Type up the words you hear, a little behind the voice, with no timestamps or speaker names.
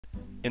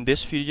In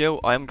this video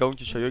I am going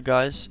to show you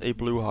guys a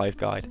blue hive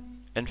guide.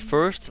 And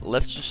first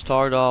let's just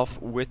start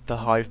off with the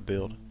hive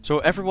build. So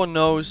everyone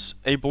knows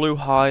a blue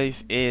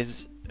hive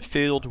is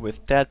filled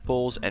with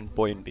tadpoles and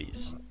buoyant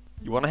bees.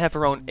 You want to have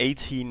around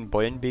 18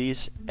 buoyant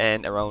bees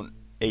and around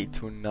 8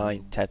 to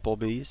 9 tadpole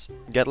bees.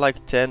 Get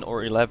like 10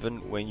 or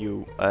 11 when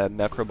you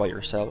macro by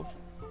yourself.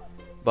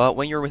 But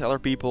when you're with other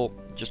people,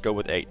 just go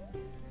with 8.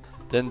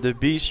 Then the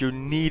bees you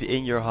need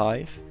in your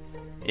hive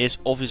is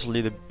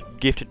obviously the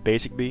gifted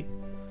basic bee,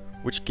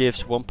 which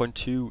gives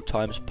 1.2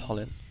 times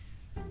pollen.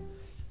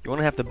 You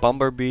want to have the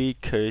bumblebee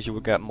because you will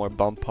get more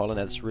bomb pollen.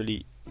 That's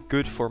really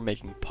good for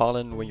making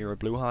pollen when you're a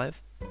blue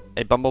hive.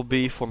 A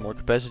bumblebee for more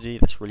capacity,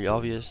 that's really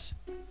obvious.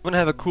 You want to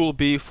have a cool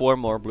bee for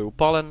more blue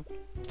pollen.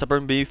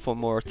 Stubborn bee for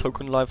more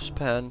token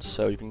lifespan,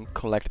 so you can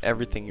collect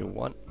everything you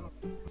want.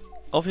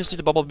 Obviously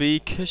the bumblebee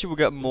because you will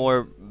get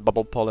more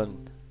bubble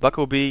pollen.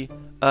 Bucko bee,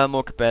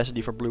 more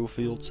capacity for blue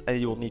fields, and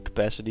you will need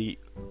capacity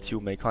to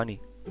make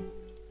honey.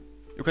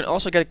 You can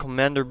also get a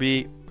commander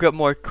bee, get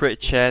more crit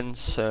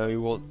chance, so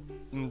you will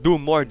do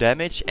more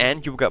damage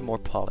and you will get more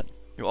pollen.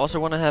 You also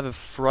want to have a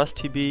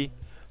frosty bee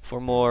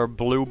for more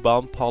blue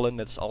bomb pollen,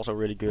 that's also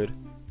really good.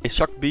 A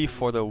shock bee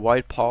for the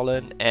white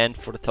pollen and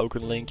for the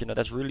token link, you know,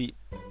 that's really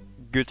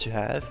good to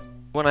have.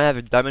 You want to have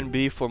a diamond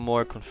bee for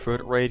more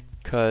convert rate,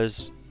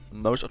 because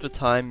most of the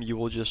time you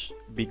will just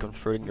be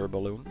converting your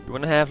balloon. You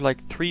want to have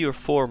like 3 or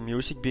 4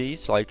 music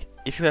bees, like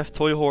if you have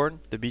toy horn,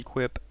 the bee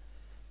quip,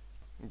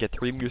 get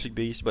 3 music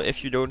bees, but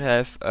if you don't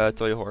have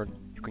toy horn,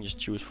 you can just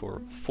choose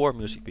for 4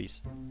 music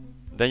bees.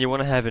 Then you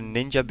want to have a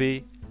ninja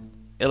bee,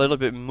 a little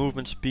bit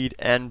movement speed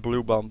and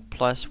blue bomb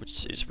plus,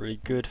 which is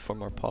really good for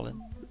more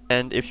pollen.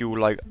 And if you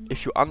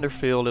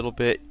underfill a little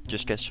bit,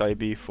 just get shy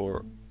bee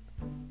for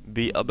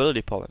bee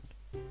ability pollen.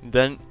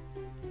 Then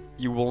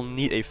you will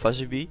need a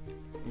fuzzy bee,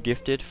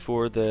 gifted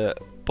for the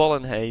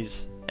pollen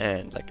haze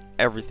and like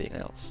everything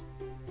else.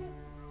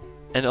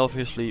 And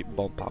obviously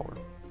bomb power.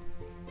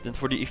 Then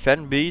for the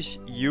event bees,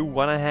 you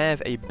want to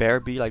have a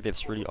bear bee, like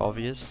that's really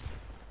obvious.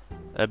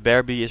 A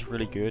bear bee is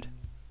really good.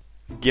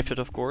 Gifted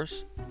of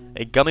course.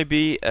 A gummy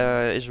bee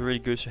is really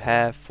good to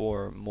have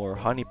for more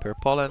honey per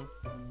pollen.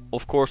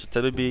 Of course the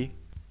tabby bee.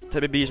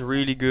 Tabby bee is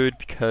really good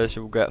because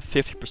you will get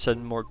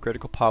 50% more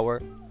critical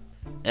power.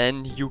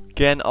 And you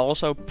can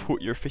also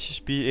put your fishes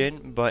bee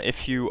in, but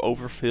if you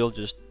overfill,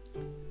 just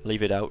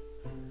leave it out.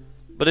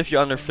 But if you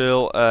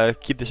underfill,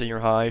 keep this in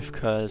your hive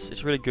because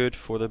it's really good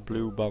for the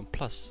blue bomb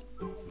plus.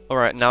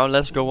 Alright, now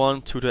let's go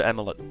on to the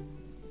amulet.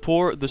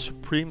 For the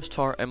Supreme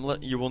Star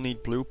amulet you will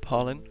need blue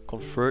pollen,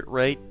 convert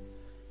rate,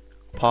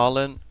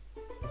 pollen,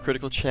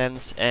 critical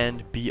chance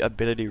and bee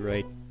ability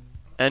rate.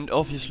 And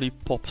obviously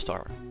pop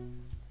star.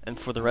 And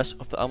for the rest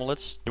of the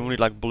amulets you will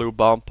need like blue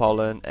bomb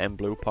pollen and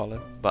blue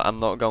pollen. But I'm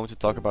not going to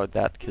talk about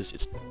that because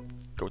it's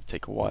going to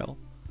take a while.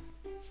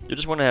 You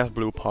just want to have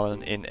blue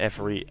pollen in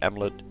every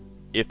amulet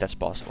if that's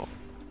possible.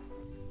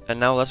 And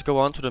now let's go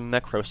on to the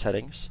macro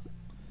settings.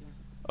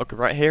 Okay,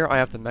 right here I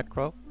have the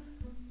macro.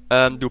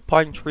 Do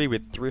pine tree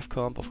with thrift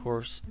comp, of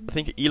course. I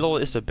think Elol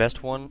is the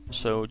best one,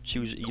 so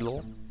choose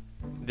Elol.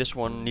 This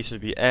one needs to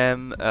be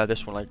M,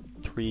 this one like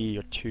 3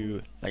 or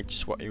 2, like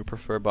just what you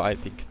prefer, but I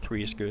think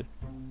 3 is good.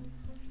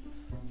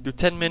 Do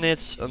 10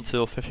 minutes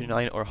until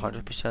 59 or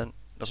 100%,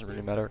 doesn't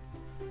really matter.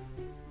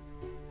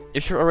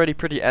 If you're already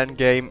pretty end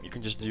game, you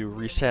can just do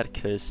reset,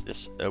 cause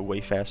it's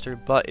way faster.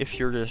 But if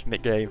you're just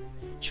mid game,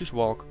 choose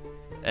walk.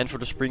 And for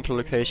the sprinkler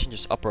location,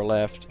 just upper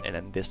left and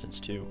then distance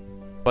too.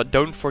 But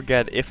don't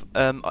forget, if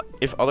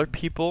other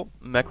people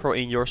macro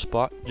in your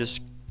spot,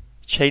 just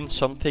change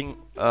something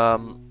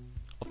of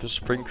the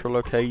sprinkler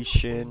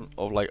location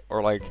or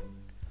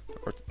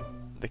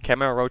the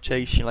camera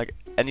rotation, like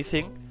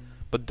anything.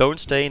 But don't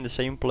stay in the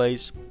same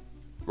place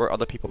where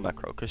other people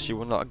macro, because you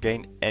will not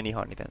gain any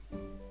honey then.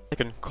 You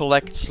can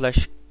collect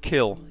 /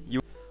 kill.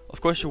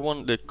 Of course you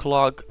want the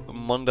clog.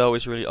 Mondo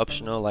is really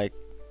optional, like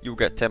you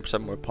get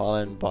 10% more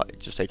pollen, but it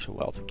just takes a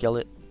while to kill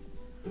it.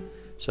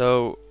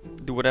 So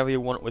do whatever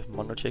you want with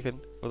Mondo chicken.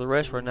 For the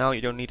rest, right now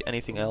you don't need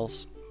anything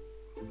else.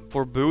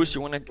 For boost, you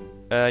wanna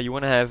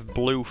have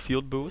blue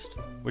field boost,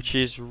 which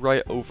is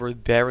right over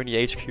there in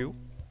the HQ.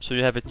 So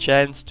you have a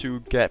chance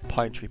to get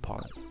pine tree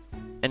pollen.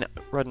 And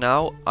right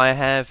now I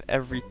have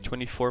every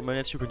 24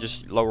 minutes. You can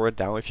just lower it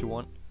down if you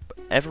want. But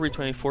every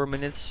 24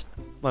 minutes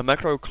my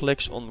macro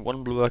clicks on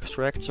 1 blue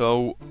extract,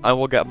 so I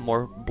will get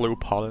more blue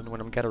pollen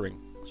when I'm gathering.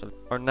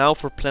 So now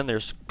for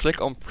planners, click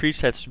on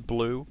presets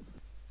blue.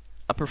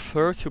 I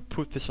prefer to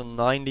put this on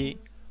 90,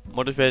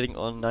 motivating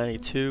on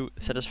 92,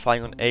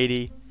 satisfying on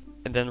 80,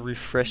 and then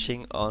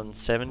refreshing on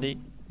 70.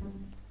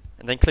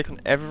 And then click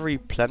on every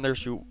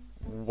planters you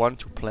want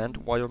to plant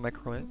while you're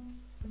macroing.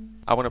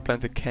 I want to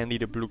plant the candy,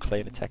 the blue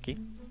clay, and the tacky.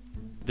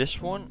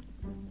 This one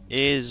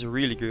is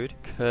really good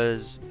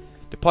because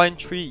the pine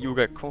tree you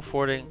get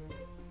comforting,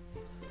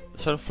 the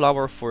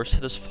sunflower for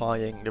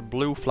satisfying, the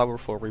blue flower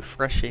for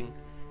refreshing,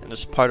 and the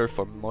spider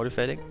for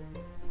motivating.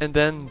 And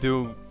then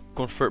do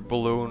convert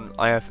balloon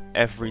I have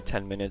every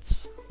 10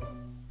 minutes.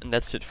 And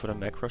that's it for the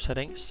macro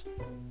settings.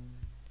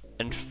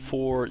 And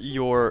for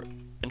your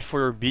And for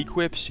your bee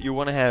quips, you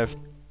want to have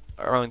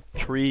around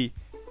 3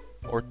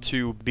 or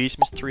 2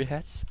 beesmith tree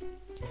heads.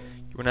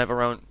 You want to have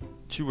around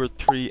 2 or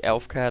 3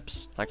 elf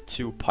caps, like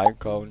 2 pine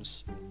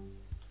cones,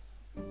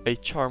 a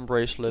charm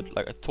bracelet,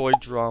 like a toy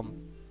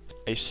drum,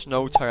 a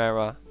snow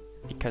tiara,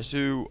 a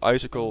kazoo,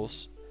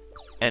 icicles,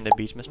 and a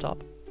beesmith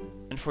top.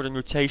 And for the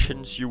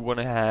mutations, you want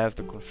to have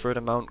the convert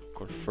amount,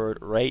 convert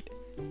rate,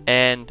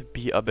 and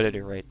bee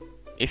ability rate.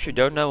 If you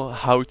don't know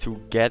how to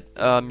get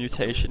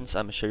mutations,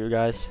 I'm gonna show you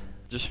guys.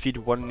 Just feed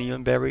 1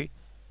 neon berry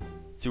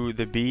to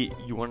the bee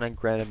you want to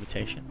grant a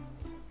mutation.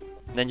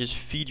 And then just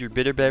feed your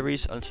bitter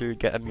berries until you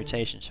get a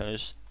mutation, so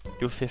just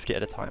do 50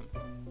 at a time.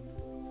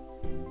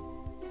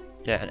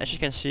 Yeah, and as you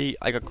can see,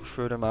 I got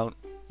convert amount,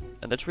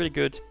 and that's really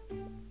good,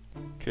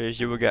 because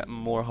you will get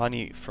more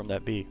honey from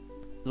that bee.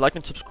 Like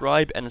and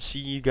subscribe, and I'll see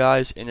you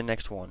guys in the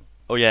next one.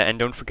 Oh yeah, and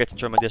don't forget to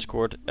join my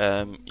Discord.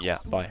 Yeah,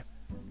 bye.